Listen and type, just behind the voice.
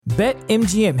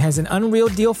BetMGM has an unreal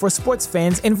deal for sports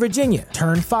fans in Virginia.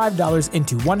 Turn $5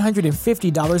 into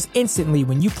 $150 instantly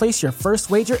when you place your first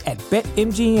wager at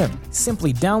BetMGM.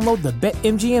 Simply download the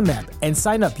BetMGM app and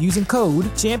sign up using code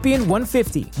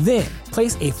Champion150. Then,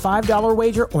 place a $5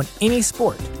 wager on any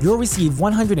sport. You'll receive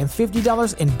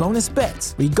 $150 in bonus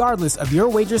bets, regardless of your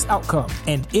wager's outcome.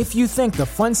 And if you think the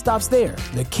fun stops there,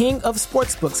 the King of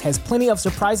Sportsbooks has plenty of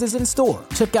surprises in store.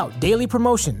 Check out daily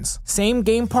promotions,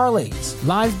 same-game parlays,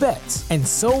 live bets, and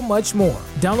so much more.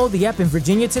 Download the app in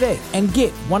Virginia today and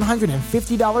get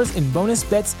 $150 in bonus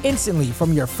bets instantly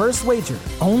from your first wager.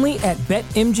 Only at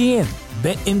BetMGM.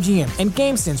 BetMGM and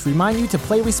GameSense remind you to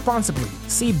play responsibly.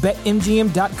 See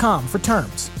BetMGM.com for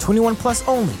terms. 21 plus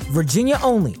only. Virginia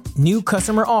only. New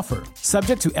customer offer.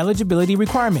 Subject to eligibility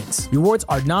requirements. Rewards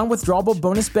are non-withdrawable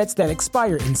bonus bets that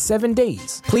expire in 7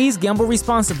 days. Please gamble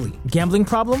responsibly. Gambling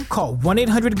problem? Call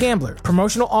 1-800-GAMBLER.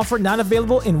 Promotional offer not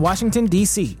available in Washington,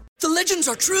 D.C. The legends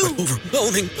are true.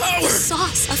 Overwhelming power! The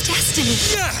sauce of destiny.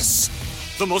 Yes!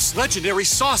 The most legendary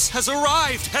sauce has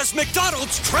arrived as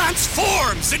McDonald's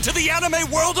transforms into the anime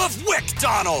world of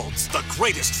WickDonald's. The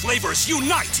greatest flavors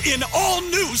unite in all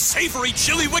new savory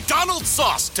chili McDonald's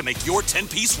sauce to make your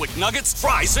 10-piece Wick Nuggets,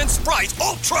 fries, and Sprite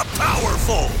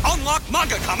ultra-powerful. Unlock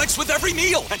manga comics with every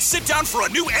meal and sit down for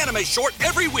a new anime short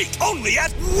every week only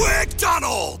at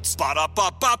WickDonald's.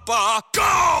 Ba-da-ba-ba-ba,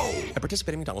 go! At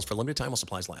participating McDonald's for a limited time while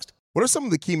supplies last. What are some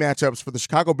of the key matchups for the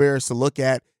Chicago Bears to look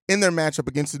at in their matchup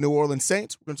against the New Orleans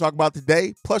Saints? We're going to talk about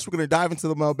today. Plus, we're going to dive into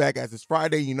the mailbag as it's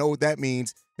Friday. You know what that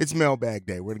means. It's Mailbag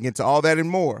Day. We're going to get into all that and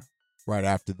more right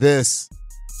after this.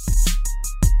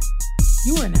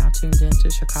 You are now tuned in to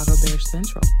Chicago Bears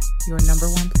Central, your number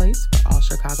one place for all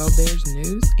Chicago Bears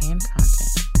news and content.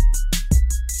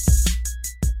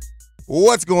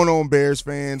 What's going on, Bears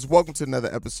fans? Welcome to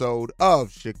another episode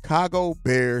of Chicago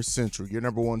Bears Central, your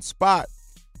number one spot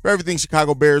for everything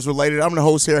Chicago Bears related. I'm the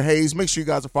host here, Hayes. Make sure you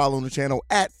guys are following the channel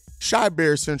at Chi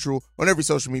Bears Central on every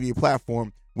social media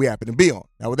platform we happen to be on.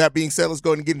 Now, with that being said, let's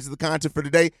go ahead and get into the content for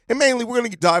today. And mainly, we're going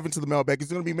to dive into the mailbag.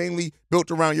 It's going to be mainly built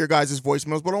around your guys'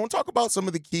 voicemails, but I want to talk about some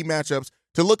of the key matchups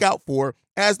to look out for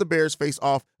as the Bears face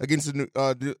off against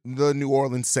the New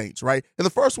Orleans Saints, right? And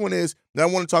the first one is that I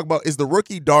want to talk about is the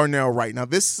rookie Darnell Wright. Now,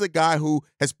 this is a guy who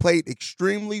has played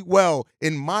extremely well,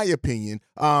 in my opinion,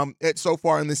 so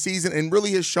far in the season, and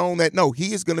really has shown that, no,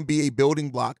 he is going to be a building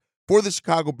block for the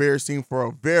Chicago Bears team for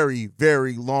a very,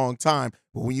 very long time.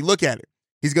 But when you look at it,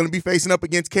 he's going to be facing up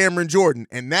against Cameron Jordan,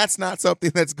 and that's not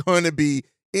something that's going to be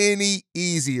any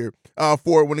easier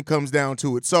for when it comes down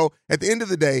to it. So at the end of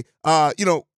the day,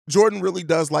 Jordan really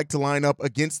does like to line up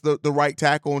against the right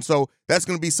tackle, and so that's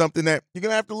going to be something that you're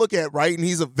going to have to look at, right? And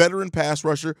he's a veteran pass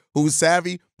rusher who's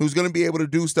savvy, who's going to be able to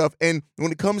do stuff. And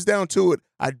when it comes down to it,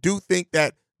 I do think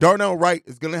that Darnell Wright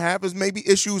is going to have his maybe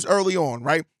issues early on,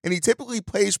 right? And he typically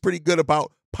plays pretty good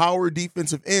about power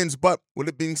defensive ends, but with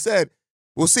it being said,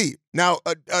 we'll see. Now,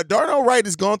 Darnell Wright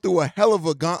has gone through a hell of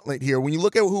a gauntlet here. When you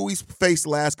look at who he's faced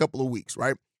the last couple of weeks,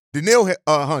 right? Danielle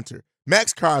Hunter,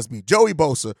 Max Crosby, Joey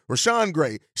Bosa, Rashawn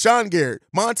Gray, Sean Garrett,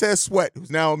 Montez Sweat,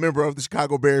 who's now a member of the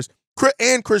Chicago Bears,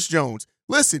 and Chris Jones.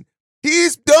 Listen,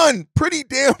 he's done pretty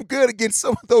damn good against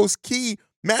some of those key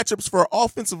matchups for an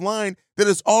offensive line that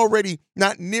is already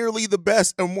not nearly the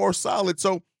best and more solid.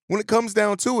 So when it comes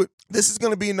down to it, this is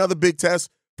going to be another big test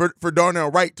for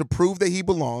Darnell Wright to prove that he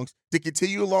belongs, to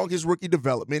continue along his rookie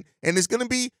development. And it's going to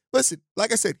be, listen,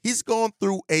 like I said, he's gone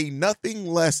through a nothing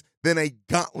less than a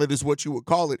gauntlet is what you would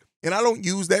call it. And I don't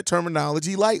use that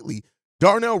terminology lightly.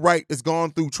 Darnell Wright has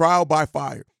gone through trial by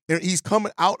fire. And he's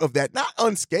coming out of that, not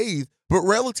unscathed, but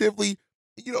relatively,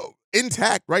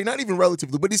 intact, right? Not even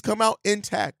relatively, but he's come out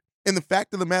intact. And the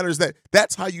fact of the matter is that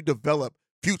that's how you develop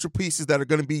future pieces that are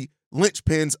going to be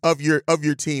linchpins of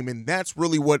your team. And that's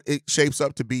really what it shapes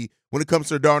up to be when it comes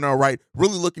to Darnell Wright.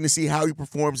 Really looking to see how he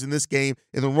performs in this game,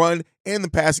 in the run and the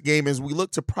pass game, as we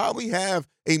look to probably have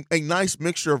a nice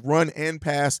mixture of run and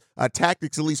pass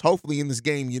tactics, at least hopefully in this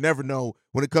game. You never know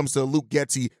when it comes to Luke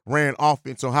Getsy ran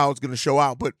offense on how it's going to show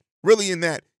out. But really in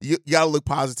that, you got to look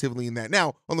positively in that.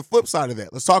 Now, on the flip side of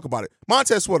that, let's talk about it.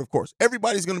 Montez Sweat, of course.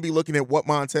 Everybody's going to be looking at what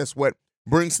Montez Sweat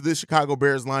brings to this Chicago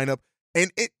Bears lineup. And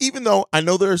even though I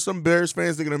know there are some Bears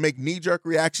fans that are going to make knee-jerk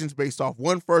reactions based off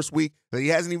one first week, that he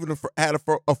hasn't even had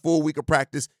a full week of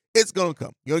practice, it's going to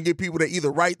come. You're going to get people that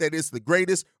either write that it's the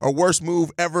greatest or worst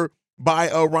move ever by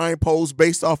Ryan Poles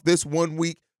based off this 1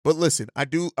 week. But listen,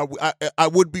 I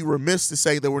would be remiss to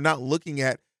say that we're not looking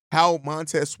at how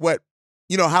Montez Sweat,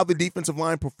 how the defensive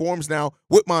line performs now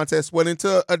with Montez Sweat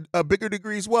into a bigger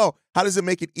degree as well. How does it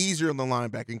make it easier on the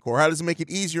linebacking core? How does it make it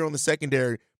easier on the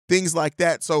secondary things like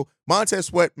that. So Montez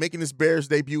Sweat making his Bears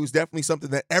debut is definitely something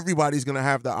that everybody's going to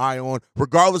have their eye on,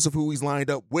 regardless of who he's lined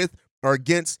up with or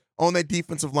against on that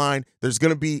defensive line. There's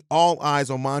going to be all eyes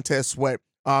on Montez Sweat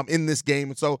in this game.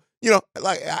 And so,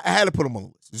 like I had to put him on the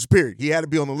list. Just period. He had to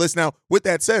be on the list. Now, with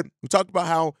that said, we talked about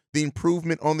how the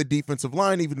improvement on the defensive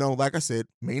line, even though, like I said,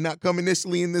 may not come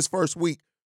initially in this first week,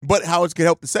 but how it's going to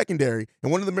help the secondary.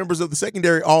 And one of the members of the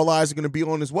secondary all eyes are going to be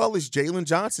on as well is Jalen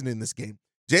Johnson in this game.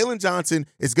 Jalen Johnson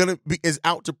is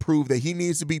out to prove that he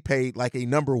needs to be paid like a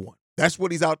number one. That's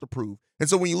what he's out to prove. And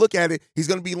so when you look at it, he's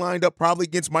going to be lined up probably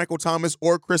against Michael Thomas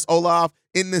or Chris Olave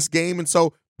in this game. And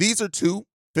so these are two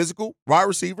physical wide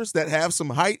receivers that have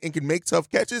some height and can make tough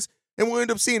catches. And we'll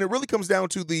end up seeing it really comes down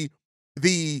to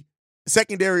the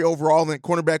secondary overall and that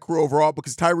cornerback crew overall,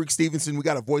 because Tyreek Stevenson, we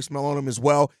got a voicemail on him as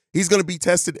well. He's going to be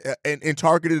tested and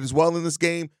targeted as well in this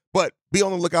game, but be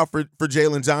on the lookout for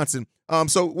Jalen Johnson.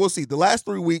 So we'll see. The last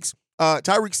 3 weeks,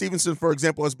 Tyreek Stevenson, for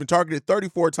example, has been targeted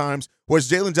 34 times, whereas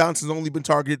Jalen Johnson's only been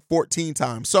targeted 14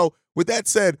 times. So with that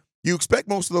said, you expect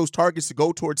most of those targets to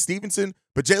go towards Stevenson,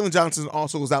 but Jalen Johnson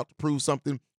also is out to prove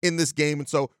something in this game. And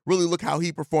so really look how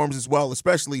he performs as well,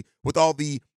 especially with all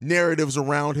the narratives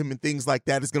around him and things like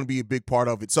that is going to be a big part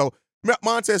of it. So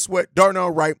Montez Sweat,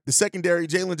 Darnell Wright, the secondary,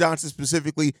 Jalen Johnson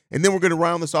specifically, and then we're going to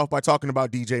round this off by talking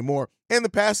about DJ Moore. And the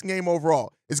passing game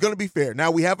overall is going to be fair. Now,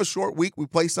 we have a short week. We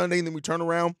play Sunday, and then we turn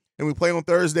around and we play on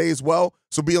Thursday as well,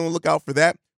 so be on the lookout for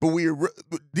that. But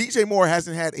DJ Moore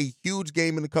hasn't had a huge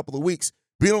game in a couple of weeks.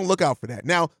 Be on the lookout for that.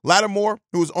 Now, Lattimore,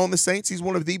 who is on the Saints, he's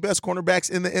one of the best cornerbacks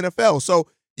in the NFL. So,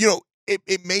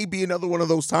 it may be another one of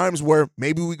those times where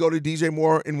maybe we go to DJ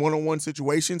Moore in one-on-one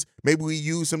situations. Maybe we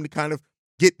use him to kind of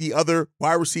get the other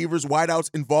wide receivers,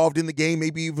 wideouts involved in the game,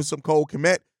 maybe even some Cole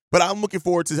Kmet. But I'm looking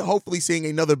forward to hopefully seeing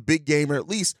another big game, or at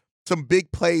least some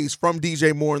big plays from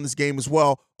DJ Moore in this game as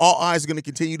well. All eyes are going to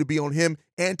continue to be on him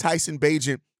and Tyson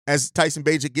Bagent as Tyson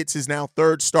Bagent gets his now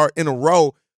third start in a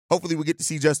row. Hopefully we get to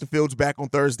see Justin Fields back on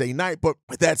Thursday night. But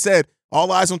with that said,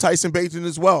 all eyes on Tyson Bagent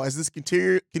as well, as this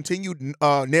continued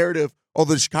narrative of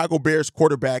the Chicago Bears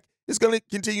quarterback is going to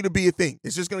continue to be a thing.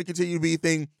 It's just going to continue to be a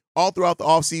thing all throughout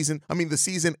the season,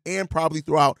 and probably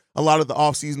throughout a lot of the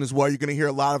offseason as well. You're going to hear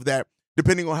a lot of that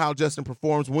depending on how Justin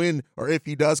performs, when or if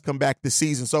he does come back this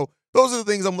season. So those are the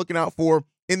things I'm looking out for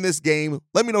in this game.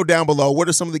 Let me know down below, what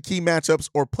are some of the key matchups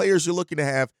or players you're looking to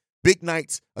have big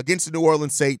nights against the New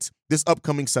Orleans Saints this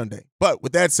upcoming Sunday. But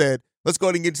with that said, let's go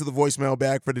ahead and get into the voicemail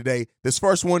bag for today. This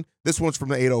one's from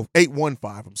the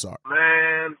 815, I'm sorry.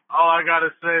 Man, all I got to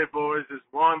say, boys, is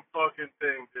one fucking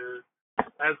thing, dude.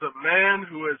 As a man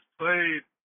who has played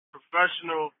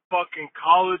professional fucking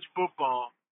college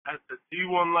football at the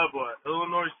D1 level at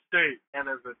Illinois State, and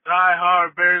as a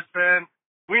diehard Bears fan,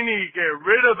 we need to get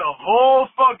rid of the whole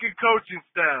fucking coaching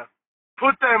staff.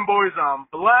 Put them boys on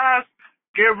blast.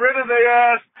 Get rid of their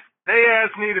ass. They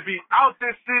ass need to be out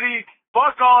this city.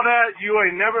 Fuck all that. You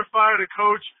ain't never fired a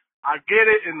coach. I get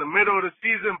it in the middle of the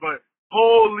season, but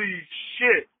holy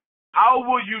shit. How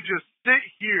will you just sit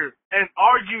here and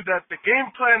argue that the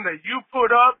game plan that you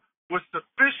put up was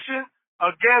sufficient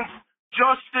against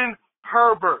Justin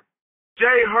Herbert?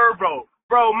 Jay Herbo.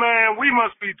 Bro, man, we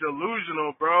must be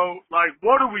delusional, bro. Like,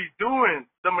 what are we doing?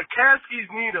 The McCaskies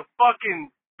need to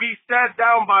fucking be sat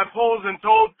down by polls and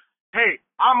told, hey,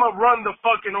 I'm going to run the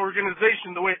fucking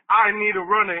organization the way I need to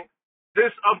run it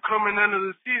this upcoming end of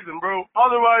the season, bro.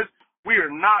 Otherwise, we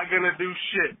are not going to do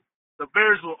shit. The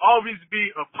Bears will always be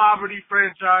a poverty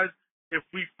franchise if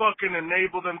we fucking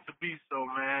enable them to be so,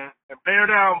 man. And bear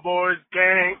down, boys,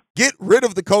 gang. Get rid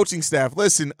of the coaching staff.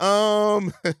 Listen,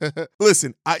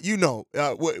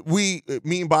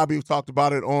 me and Bobby have talked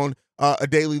about it on a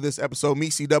daily this episode. Me,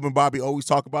 C-Dub, and Bobby always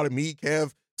talk about it. Me,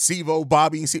 Kev, Sivo,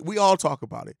 Bobby, and C. We all talk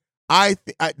about it.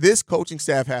 This coaching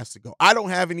staff has to go. I don't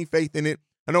have any faith in it.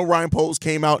 I know Ryan Poles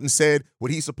came out and said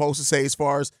what he's supposed to say as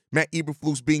far as Matt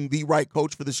Eberflus being the right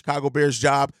coach for the Chicago Bears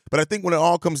job. But I think when it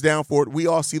all comes down for it, we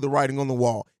all see the writing on the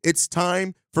wall. It's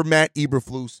time for Matt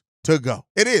Eberflus to go.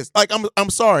 It is. Like, I'm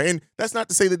sorry. And that's not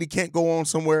to say that he can't go on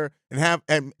somewhere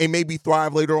and maybe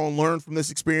thrive later on, learn from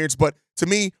this experience. But to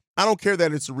me, I don't care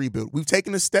that it's a rebuild. We've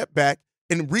taken a step back,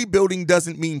 and rebuilding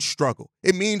doesn't mean struggle.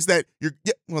 It means that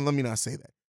let me not say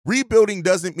that. Rebuilding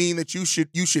doesn't mean that you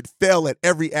should fail at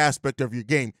every aspect of your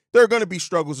game. There are going to be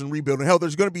struggles in rebuilding. Hell,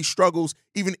 there's going to be struggles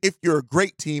even if you're a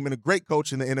great team and a great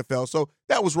coach in the NFL. So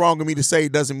that was wrong of me to say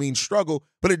it doesn't mean struggle,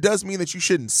 but it does mean that you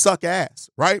shouldn't suck ass,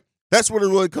 right? That's what it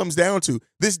really comes down to.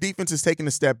 This defense is taking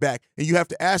a step back, and you have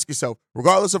to ask yourself,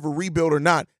 regardless of a rebuild or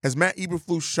not, has Matt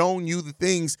Eberflus shown you the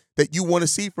things that you want to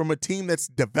see from a team that's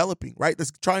developing, right?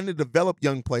 That's trying to develop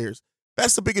young players.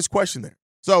 That's the biggest question there.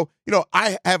 So,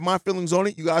 I have my feelings on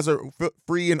it. You guys are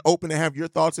free and open to have your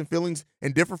thoughts and feelings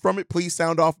and differ from it. Please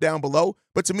sound off down below.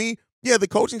 But to me, yeah, the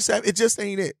coaching staff, it just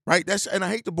ain't it, right? And I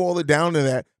hate to boil it down to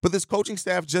that, but this coaching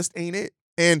staff just ain't it.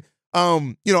 And,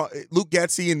 Luke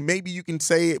Getsy, and maybe you can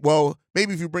say, well,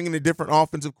 maybe if you bring in a different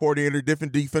offensive coordinator,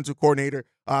 different defensive coordinator,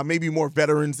 maybe more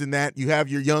veterans than that. You have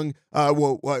your young,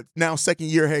 now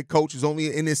second-year head coach who's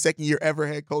only in his second year ever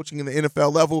head coaching in the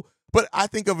NFL level. But I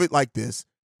think of it like this.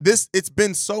 It's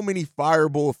been so many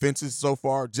fireable offenses so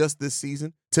far just this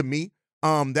season to me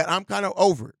that I'm kind of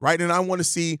over it, right? And I want to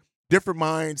see different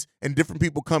minds and different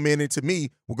people come in. And to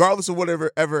me, regardless of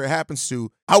whatever ever it happens to,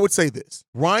 I would say this.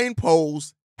 Ryan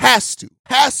Poles has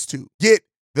to get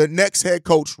the next head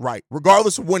coach right,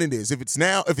 regardless of when it is. If it's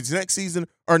now, if it's next season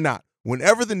or not.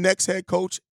 Whenever the next head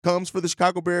coach comes for the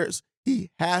Chicago Bears, he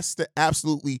has to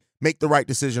absolutely make the right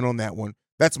decision on that one.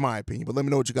 That's my opinion. But let me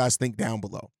know what you guys think down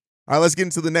below. All right, let's get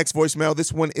into the next voicemail.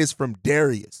 This one is from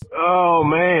Darius. Oh,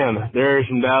 man. Darius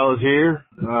from Dallas here.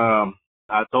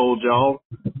 I told y'all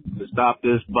to stop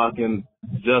this fucking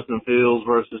Justin Fields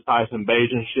versus Tyson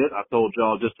Bagent shit. I told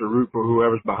y'all just to root for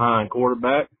whoever's behind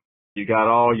quarterback. You got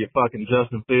all your fucking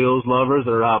Justin Fields lovers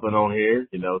that are hopping on here,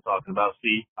 talking about,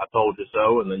 see, I told you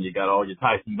so. And then you got all your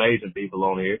Tyson Bagent people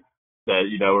on here that,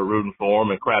 are rooting for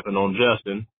him and crapping on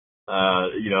Justin. Now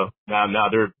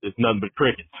it's nothing but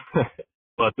crickets.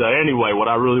 But anyway, what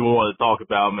I really wanted to talk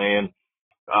about, man,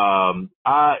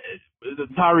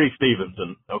 Tyreek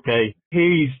Stevenson, okay?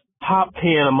 He's top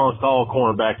 10 amongst all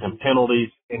cornerbacks in penalties,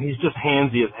 and he's just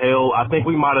handsy as hell. I think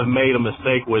we might have made a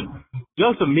mistake with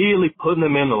just immediately putting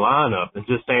him in the lineup and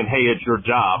just saying, hey, it's your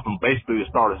job from basically the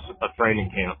start of a training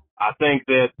camp. I think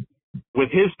that with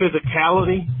his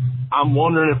physicality, I'm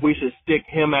wondering if we should stick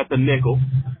him at the nickel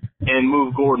and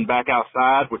move Gordon back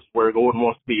outside, which is where Gordon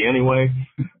wants to be anyway,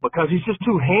 because he's just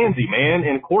too handsy, man.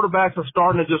 And quarterbacks are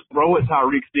starting to just throw at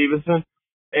Tyreek Stevenson,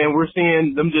 and we're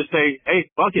seeing them just say, hey,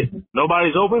 fuck it.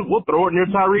 Nobody's open. We'll throw it near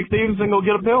Tyreek Stevenson and go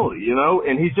get a penalty,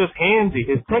 and he's just handsy.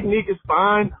 His technique is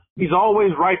fine. He's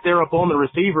always right there up on the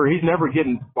receiver. He's never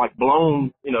getting, blown,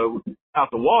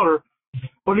 out the water,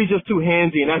 but he's just too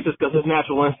handsy, and that's just because his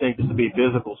natural instinct is to be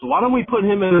physical. So why don't we put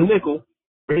him in a nickel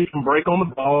where he can break on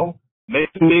the ball, make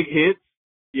some big hits,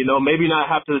 maybe not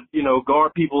have to,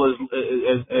 guard people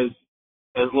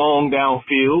as long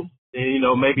downfield, and,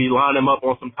 maybe line him up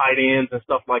on some tight ends and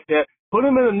stuff like that. Put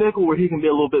him in a nickel where he can be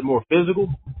a little bit more physical,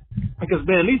 because,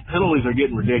 man, these penalties are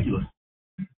getting ridiculous.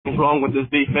 What's wrong with this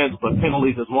defense, but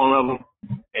penalties is one of them.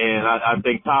 And I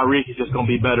think Tyreek is just going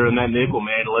to be better in that nickel,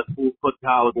 man. Let's put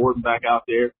Tyler Gordon back out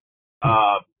there.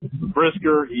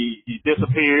 Brisker, he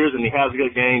disappears and he has a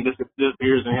good game,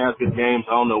 disappears and has good games.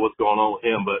 I don't know what's going on with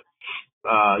him, but,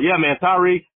 yeah, man,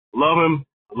 Tyreek, love him.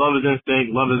 Love his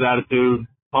instinct, love his attitude,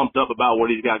 pumped up about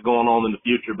what he's got going on in the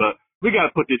future, but we got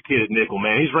to put this kid at nickel,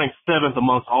 man. He's ranked 7th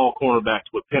amongst all cornerbacks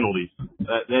with penalties.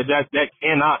 That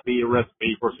cannot be a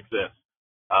recipe for success.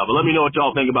 But let me know what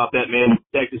y'all think about that, man.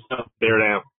 Texas stuff, bear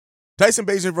down. Tyson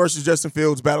Bagent versus Justin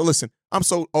Fields battle. Listen, I'm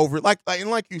so over it. Like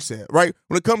you said, right?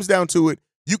 When it comes down to it,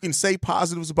 you can say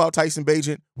positives about Tyson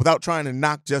Bagent without trying to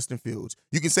knock Justin Fields.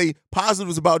 You can say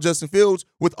positives about Justin Fields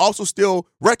with also still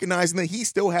recognizing that he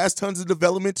still has tons of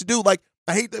development to do. Like,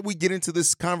 I hate that we get into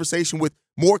this conversation with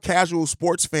more casual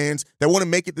sports fans that want to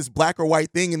make it this black or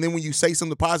white thing, and then when you say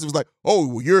something positive, it's like, oh,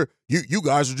 well, you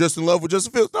guys are just in love with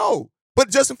Justin Fields. No. But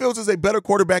Justin Fields is a better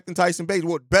quarterback than Tyson Bagent.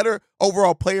 Well, better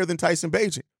overall player than Tyson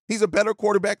Bagent. He's a better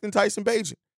quarterback than Tyson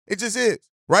Bagent. It just is,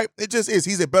 right? It just is.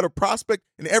 He's a better prospect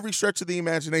in every stretch of the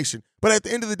imagination. But at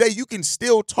the end of the day, you can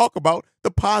still talk about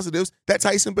the positives that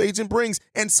Tyson Bagent brings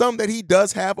and some that he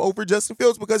does have over Justin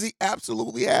Fields because he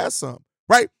absolutely has some,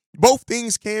 right? Both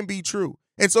things can be true.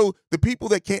 And so the people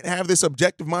that can't have this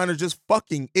objective mind are just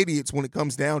fucking idiots when it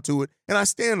comes down to it. And I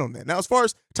stand on that. Now, as far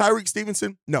as Tyreek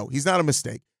Stevenson, no, he's not a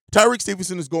mistake. Tyreek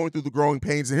Stevenson is going through the growing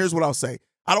pains, and here's what I'll say.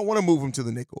 I don't want to move him to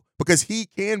the nickel because he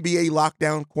can be a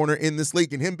lockdown corner in this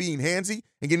league, and him being handsy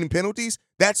and getting penalties,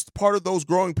 that's part of those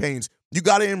growing pains. You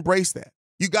got to embrace that.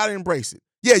 You got to embrace it.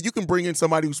 Yeah, you can bring in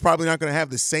somebody who's probably not going to have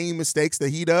the same mistakes that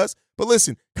he does, but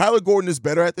listen, Kyler Gordon is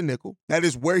better at the nickel. That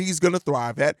is where he's going to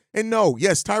thrive at. And no,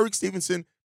 yes, Tyreek Stevenson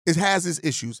has his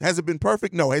issues. Has it been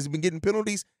perfect? No. Has he been getting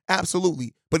penalties?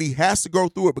 Absolutely. But he has to go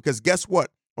through it because guess what?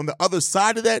 On the other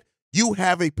side of that, you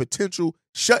have a potential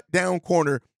shutdown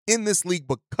corner in this league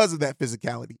because of that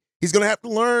physicality. He's going to have to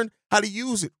learn how to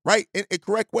use it, right, in a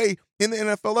correct way in the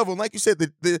NFL level. And like you said,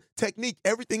 the technique,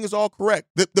 everything is all correct.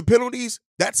 The penalties,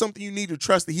 that's something you need to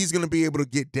trust that he's going to be able to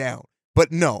get down.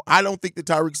 But no, I don't think that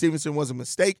Tyreek Stevenson was a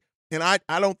mistake, and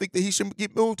I don't think that he should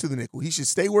get moved to the nickel. He should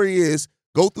stay where he is,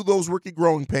 Go through those rookie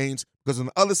growing pains, because on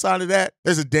the other side of that,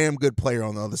 there's a damn good player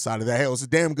on the other side of that. Hell, it's a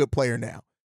damn good player now.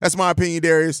 That's my opinion,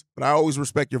 Darius, but I always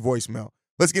respect your voicemail.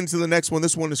 Let's get into the next one.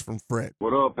 This one is from Fred.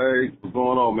 What up, Hayes? What's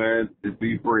going on, man? It's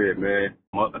B. Fred, man.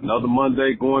 Another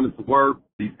Monday going into work.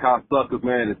 These cocksuckers,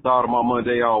 man, they started my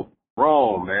Monday off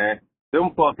wrong, man. Them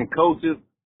fucking coaches,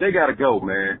 they gotta go,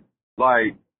 man.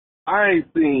 Like, I ain't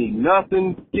seen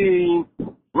nothing scheme,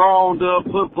 drawn up,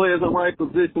 put players in the right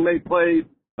position, make plays,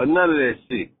 or none of that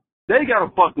shit. They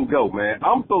gotta fucking go, man.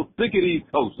 I'm so sick of these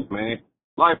coaches, man.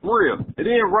 Like, for real. And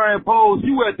then Ryan Poles,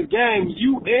 you at the game,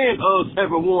 you and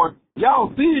Kevin Warren,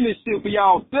 y'all seeing this shit for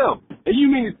y'all self. And you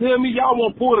mean to tell me y'all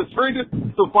won't pull the trigger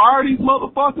to fire these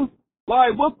motherfuckers?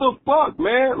 Like, what the fuck,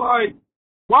 man? Like,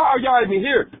 why are y'all even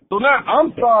here? So now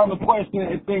I'm starting to question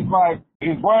and think, like,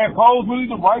 is Ryan Poles really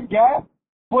the right guy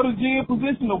for the GM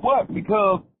position or what?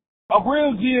 Because a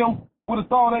real GM would have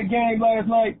saw that game last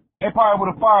night and probably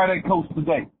would have fired that coach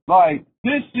today. Like,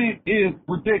 this shit is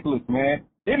ridiculous, man.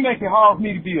 It makes it hard for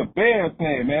me to be a Bears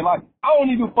fan, man. Like, I don't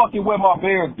even fucking wear my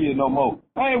Bears gear no more.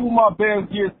 I ain't worn my Bears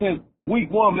gear since week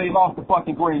 1 when they lost to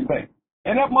fucking Green Bay.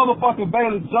 And that motherfucking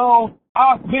Baylor Jones,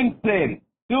 I've been said it.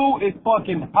 Dude is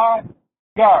fucking hot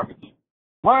garbage.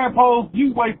 Ryan Poles,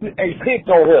 you wasted a pick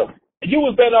on him. You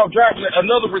was better off drafting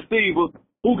another receiver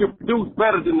who can produce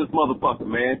better than this motherfucker,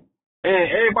 man. And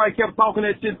everybody kept talking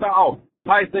that shit about,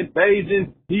 Tyson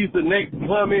Bagent, he's the next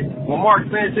coming. When Mark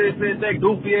Sanchez said that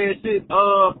goofy ass shit,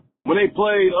 when they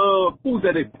played, who's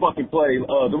that they fucking played?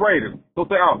 The Raiders. So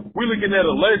say, oh, we're looking at a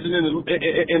legend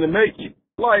in the making.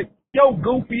 Like, yo,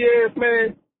 goofy ass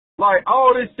man. Like,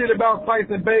 all this shit about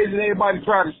Tyson Bagent, everybody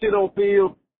tried to shit on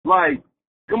field. Like,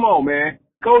 come on, man.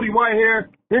 Cody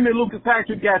Whitehair, him and Lucas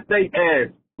Patrick got their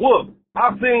ass whooped.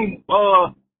 I've seen,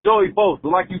 Joey Bosa,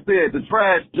 like you said, the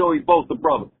trash Joey Bosa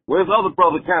brother. Well, his other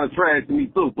brother kind of trash to me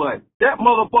too, but that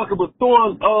motherfucker was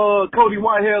throwing Cody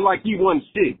Whitehair like he wasn't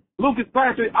shit. Lucas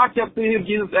Patrick, I kept seeing him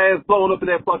get his ass blown up in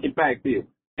that fucking backfield.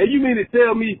 And you mean to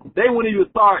tell me they wouldn't even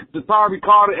start Jatari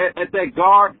Carter at that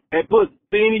guard and put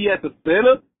Feeney at the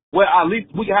center, where at least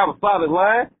we can have a solid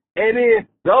line? And then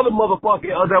the other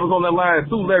motherfucker that was on that line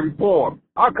too, Larry Form.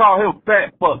 I call him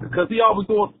Fat Fucker because he always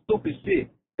doing stupid shit.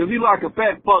 Because he like a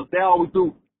fat fuck, they always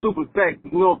do stupid fat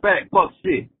fuck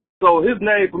shit. So his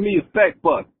name for me is Fat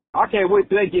Fuck. I can't wait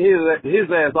till they get his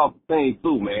ass off the thing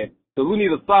too, man. Because we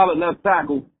need a solid left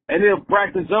tackle. And then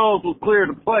Braxton Jones was clear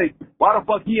to play. Why the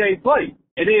fuck he ain't play?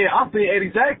 And then I seen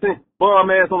Eddie Jackson, bum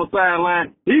ass on the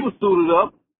sideline. He was suited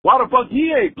up. Why the fuck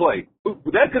he ain't play?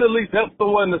 That could at least help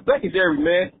someone in the secondary,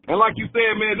 man. And like you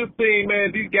said, man, this team, man,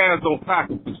 these guys don't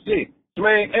tackle for shit.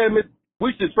 Jermaine Edmonds,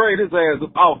 we should trade his ass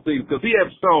off season because he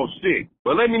has shown shit.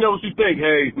 But let me know what you think,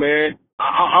 Hayes, man.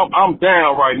 I'm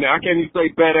down right now. I can't even say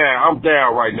bad ass. I'm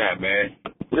down right now, man.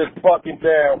 Just fucking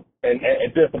down and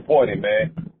disappointed,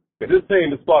 man. Because this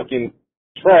team is fucking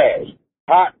trash.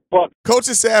 Hot fuck.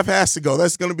 Coaching staff has to go.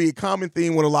 That's going to be a common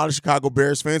theme with a lot of Chicago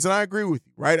Bears fans, and I agree with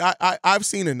you, right? I've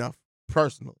seen enough,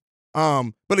 personally.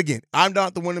 But again, I'm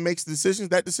not the one that makes the decisions.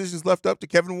 That decision is left up to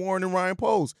Kevin Warren and Ryan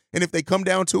Poles. And if they come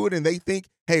down to it and they think,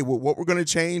 hey, well, what we're going to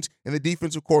change in the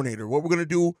defensive coordinator, what we're going to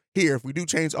do here, if we do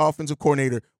change offensive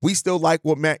coordinator, we still like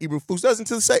what Matt Eberflus does. And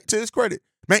to his credit,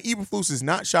 Matt Eberflus is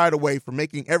not shied away from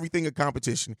making everything a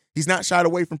competition. He's not shied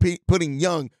away from putting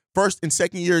young first and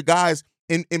second year guys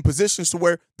in positions to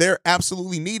where they're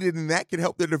absolutely needed, and that can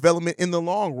help their development in the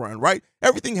long run, right?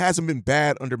 Everything hasn't been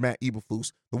bad under Matt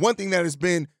Eberflus. The one thing that has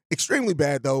been extremely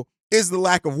bad, though, is the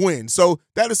lack of wins. So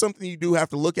that is something you do have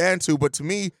to look into. But to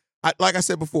me, like I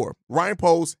said before, Ryan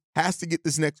Poles has to get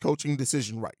this next coaching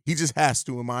decision right. He just has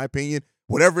to, in my opinion.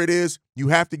 Whatever it is, you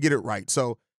have to get it right.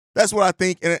 So that's what I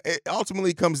think. And it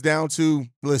ultimately comes down to,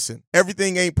 listen,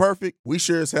 everything ain't perfect. We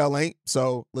sure as hell ain't.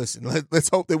 So listen, let's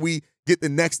hope that we get the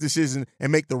next decision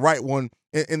and make the right one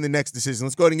in the next decision.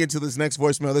 Let's go ahead and get to this next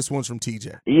voicemail. This one's from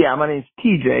TJ. Yeah, my name's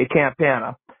TJ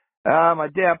Campana. My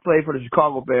dad played for the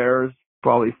Chicago Bears,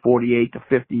 probably 48 to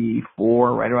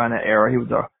 54, right around that era. He was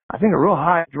I think a real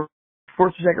high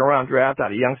first or second round draft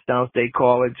out of Youngstown State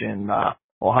College in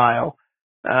Ohio.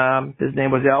 His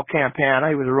name was Al Campana.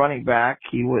 He was a running back.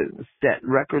 He set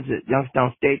records at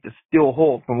Youngstown State that still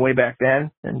hold from way back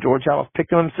then, and George Hallis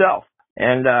picked him himself.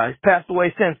 And he's passed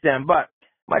away since then. But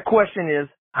my question is,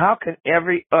 how can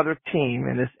every other team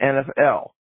in this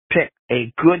NFL pick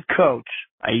a good coach,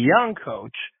 a young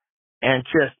coach, and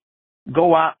just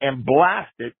go out and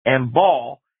blast it and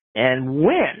ball and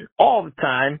win all the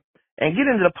time and get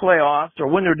into the playoffs or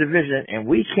win their division, and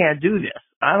we can't do this?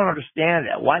 I don't understand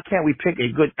that. Why can't we pick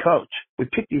a good coach? We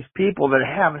pick these people that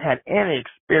haven't had any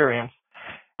experience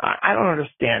I don't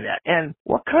understand that. And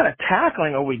what kind of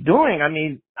tackling are we doing? I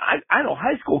mean, I know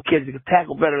high school kids that can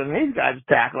tackle better than these guys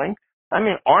are tackling. I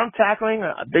mean, arm tackling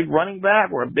a big running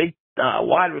back or a big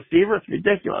wide receiver, it's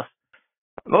ridiculous.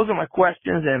 Those are my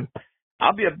questions, and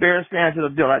I'll be a Bears fan till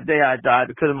the day I die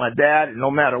because of my dad, no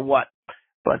matter what.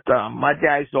 But my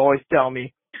dad used to always tell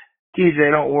me,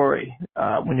 TJ, don't worry.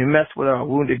 When you mess with a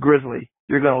wounded grizzly,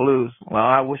 you're going to lose. Well,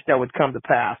 I wish that would come to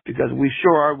pass because we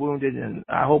sure are wounded, and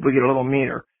I hope we get a little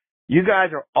meaner. You guys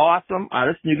are awesome. I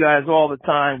listen to you guys all the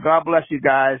time. God bless you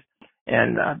guys.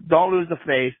 And don't lose the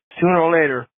faith. Sooner or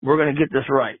later, we're going to get this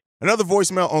right. Another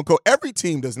voicemail on coach. Every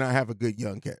team does not have a good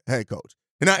young head coach.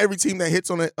 And not every team that hits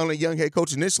on a young head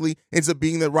coach initially ends up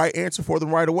being the right answer for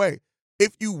them right away.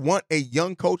 If you want a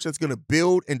young coach that's going to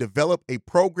build and develop a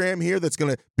program here, that's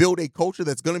going to build a culture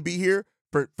that's going to be here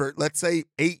for let's say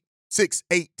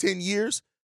 10 years,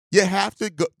 you have to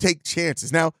take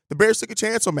chances. Now, the Bears took a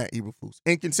chance on Matt Eberflus.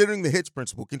 And considering the hits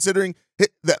principle, considering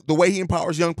the way he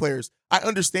empowers young players, I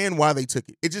understand why they took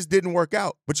it. It just didn't work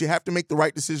out. But you have to make the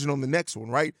right decision on the next one,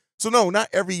 right? So, no, not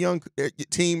every young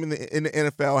team in the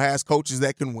NFL has coaches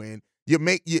that can win.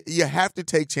 You have to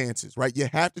take chances, right? You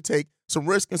have to take some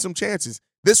risk and some chances.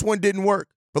 This one didn't work.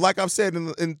 But like I've said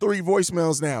in 3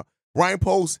 voicemails now, Ryan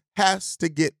Poles has to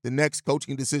get the next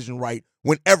coaching decision right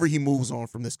whenever he moves on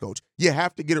from this coach. You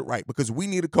have to get it right because we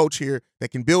need a coach here that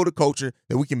can build a culture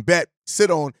that we can sit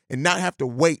on, and not have to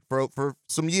wait for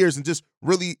some years, and just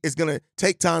really is going to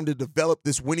take time to develop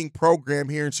this winning program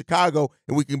here in Chicago,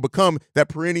 and we can become that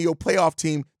perennial playoff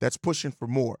team that's pushing for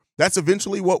more. That's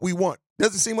eventually what we want.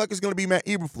 Doesn't seem like it's going to be Matt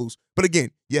Eberflus. But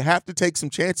again, you have to take some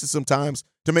chances sometimes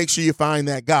to make sure you find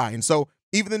that guy. And so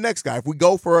even the next guy, if we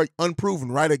go for an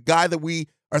unproven, right, a guy that we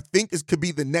think could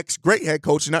be the next great head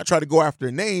coach and not try to go after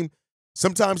a name,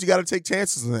 sometimes you got to take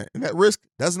chances on that. And that risk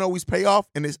doesn't always pay off.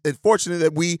 And it's unfortunate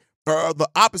that we are the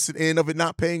opposite end of it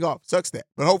not paying off. Sucks that.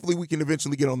 But hopefully we can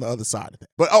eventually get on the other side of that.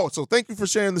 But so thank you for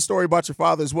sharing the story about your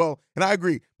father as well. And I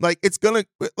agree. We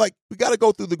got to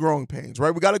go through the growing pains,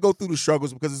 right? We got to go through the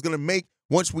struggles because it's going to make,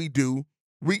 once we do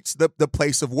reach the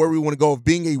place of where we want to go of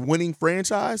being a winning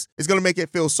franchise, it's going to make it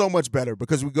feel so much better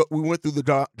because we went through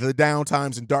the down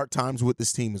times and dark times with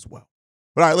this team as well.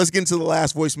 But all right, let's get into the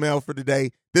last voicemail for today.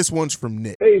 This one's from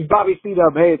Nick. Hey, Bobby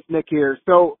C-Dub. Hey, it's Nick here.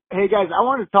 So, hey, guys, I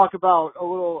wanted to talk about a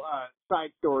little side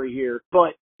story here,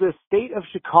 but the state of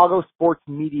Chicago sports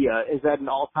media is at an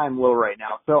all-time low right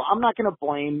now. So I'm not going to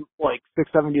blame,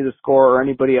 670 The Score or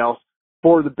anybody else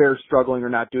for the Bears struggling or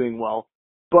not doing well.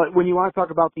 But when you want to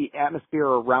talk about the atmosphere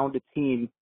around a team,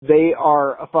 they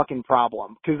are a fucking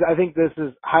problem. Because I think this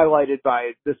is highlighted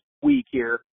by this week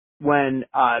here when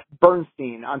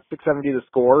Bernstein on 670 The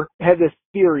Score had this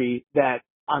theory that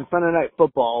on Sunday Night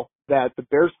Football that the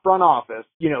Bears front office,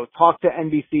 talked to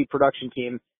NBC production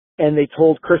team and they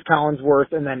told Chris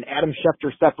Collinsworth and then Adam Schefter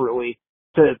separately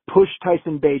to push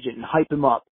Tyson Bagent and hype him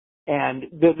up. And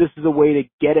this is a way to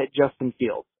get at Justin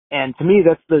Fields. And to me,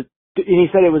 and he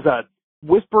said it was a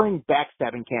whispering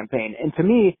backstabbing campaign. And to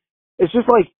me, it's just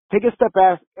take a step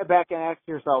back and ask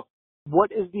yourself,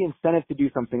 what is the incentive to do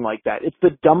something like that? It's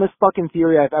the dumbest fucking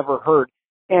theory I've ever heard.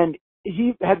 And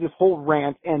he had this whole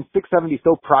rant, and 670 is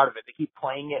so proud of it. They keep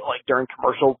playing it during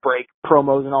commercial break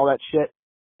promos and all that shit.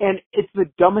 And it's the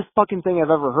dumbest fucking thing I've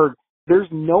ever heard. There's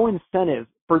no incentive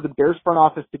for the Bears front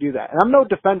office to do that. And I'm no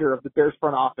defender of the Bears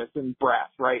front office and brass,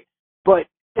 right? But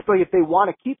it's if they want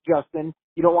to keep Justin,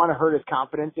 you don't want to hurt his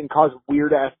confidence and cause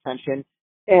weird-ass tension.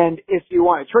 And if you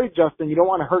want to trade Justin, you don't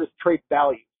want to hurt his trade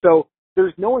value. So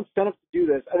there's no incentive to do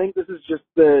this. I think this is just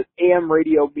the AM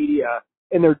radio media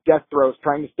in their death throes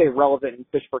trying to stay relevant and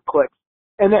fish for clicks.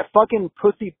 And that fucking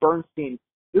pussy Bernstein,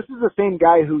 this is the same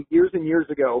guy who years and years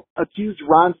ago accused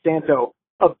Ron Santo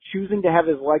of choosing to have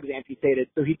his legs amputated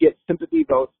so he'd get sympathy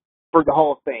votes for the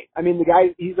Hall of Fame. I mean, the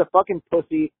guy, he's a fucking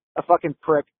pussy, a fucking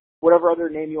prick, whatever other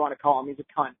name you want to call him. He's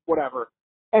a cunt, whatever.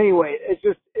 Anyway, it's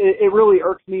just, it really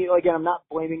irks me. Again, I'm not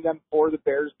blaming them for the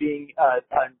Bears being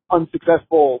an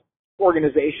unsuccessful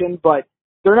organization, but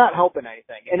they're not helping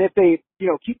anything. And if they,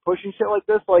 keep pushing shit like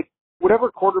this, whatever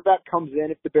quarterback comes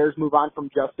in, if the Bears move on from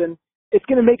Justin, it's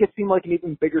going to make it seem like an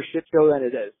even bigger shit show than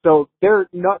it is. So they're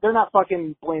not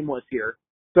fucking blameless here.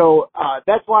 So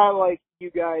that's why I like you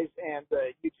guys and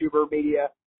the YouTuber media,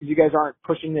 because you guys aren't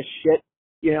pushing this shit.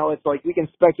 It's we can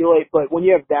speculate, but when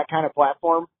you have that kind of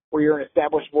platform where you're an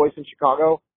established voice in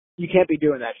Chicago, you can't be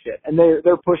doing that shit. And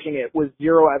they're pushing it with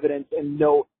zero evidence and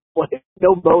no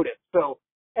motive. So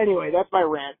anyway, that's my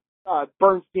rant.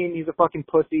 Bernstein, he's a fucking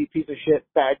pussy, piece of shit,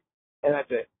 bag, and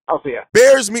that's it. I'll see ya.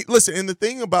 Listen, and the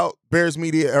thing about Bears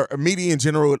media, or media in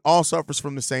general, it all suffers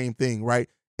from the same thing, right?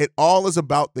 It all is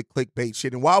about the clickbait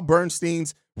shit. And while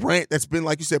Bernstein's rant that's been,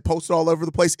 like you said, posted all over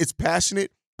the place. It's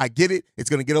passionate. I get it. It's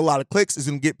going to get a lot of clicks. It's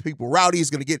going to get people rowdy. It's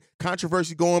going to get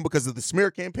controversy going because of the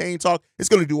smear campaign talk. It's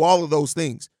going to do all of those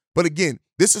things. But again,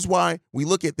 this is why we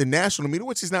look at the national media,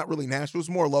 which is not really national. It's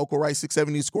more local, right?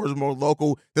 670 scores are more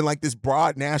local than like this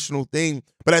broad national thing.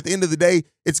 But at the end of the day,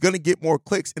 it's going to get more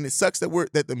clicks. And it sucks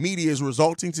that the media is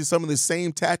resulting to some of the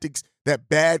same tactics that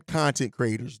bad content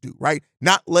creators do, right?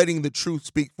 Not letting the truth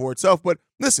speak for itself. But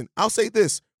listen, I'll say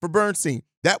this for Bernstein.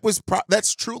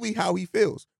 That's truly how he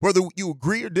feels. Whether you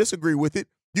agree or disagree with it,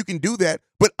 you can do that.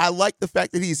 But I like the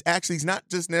fact that he's not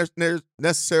just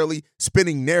necessarily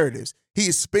spinning narratives. He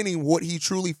is spinning what he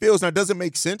truly feels. Now, does it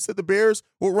make sense that the Bears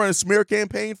will run a smear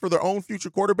campaign for their own future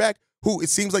quarterback, who it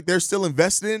seems like they're still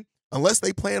invested in, unless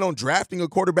they plan on drafting a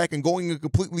quarterback and going in a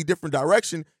completely different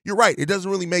direction? You're right. It doesn't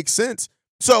really make sense.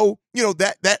 So,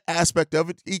 that aspect of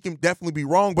it, he can definitely be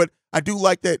wrong, but I do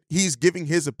like that he's giving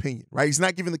his opinion, right? He's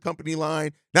not giving the company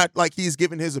line, not like he's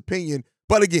giving his opinion.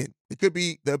 But again, it could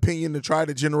be the opinion to try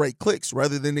to generate clicks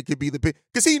rather than it could be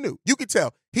because he knew. You could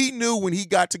tell. He knew when he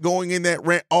got to going in that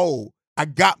rant, I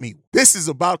got me. This is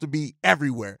about to be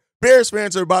everywhere. Bears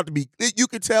fans are about to be, you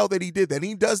could tell that he did that.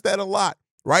 He does that a lot,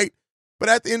 right? But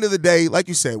at the end of the day, like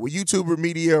you said, with YouTube or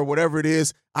media or whatever it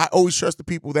is, I always trust the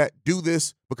people that do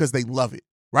this because they love it,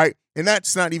 right? And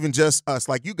that's not even just us.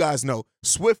 Like you guys know,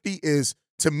 Swifty is,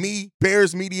 to me,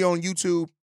 Bears media on YouTube,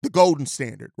 the golden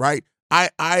standard, right?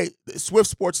 Swift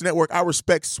Sports Network, I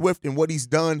respect Swift and what he's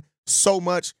done so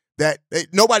much that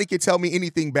nobody can tell me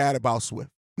anything bad about Swift.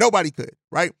 Nobody could,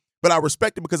 right? But I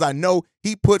respect it because I know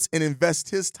he puts and invests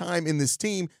his time in this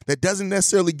team that doesn't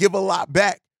necessarily give a lot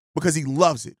back because he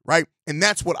loves it, right? And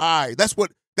that's what I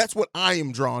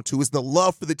am drawn to, is the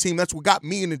love for the team. That's what got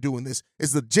me into doing this,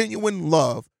 is the genuine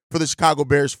love for the Chicago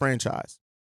Bears franchise.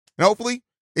 And hopefully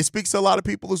it speaks to a lot of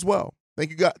people as well.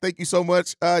 Thank you so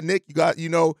much, Nick.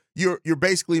 You're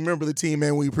basically a member of the team,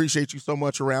 man. We appreciate you so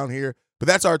much around here. But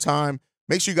that's our time.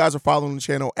 Make sure you guys are following the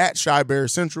channel at Chi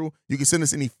Bears Central. You can send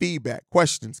us any feedback,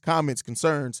 questions, comments,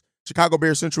 concerns,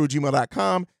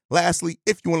 ChicagoBearsCentral@gmail.com. Lastly,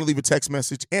 if you want to leave a text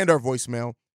message and our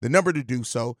voicemail, the number to do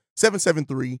so,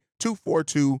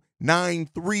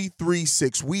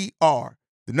 773-242-9336. We are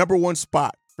the #1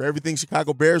 spot for everything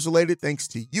Chicago Bears related, thanks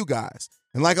to you guys.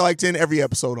 And like I like to end every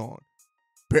episode on,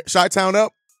 Chi-Town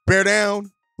up, Bear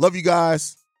down. Love you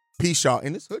guys. Peace, y'all.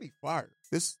 And this hoodie fire.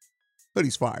 This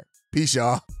hoodie's fire. Peace,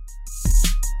 y'all.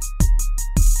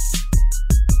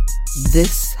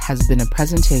 This has been a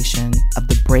presentation of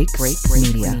the Break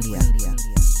Media.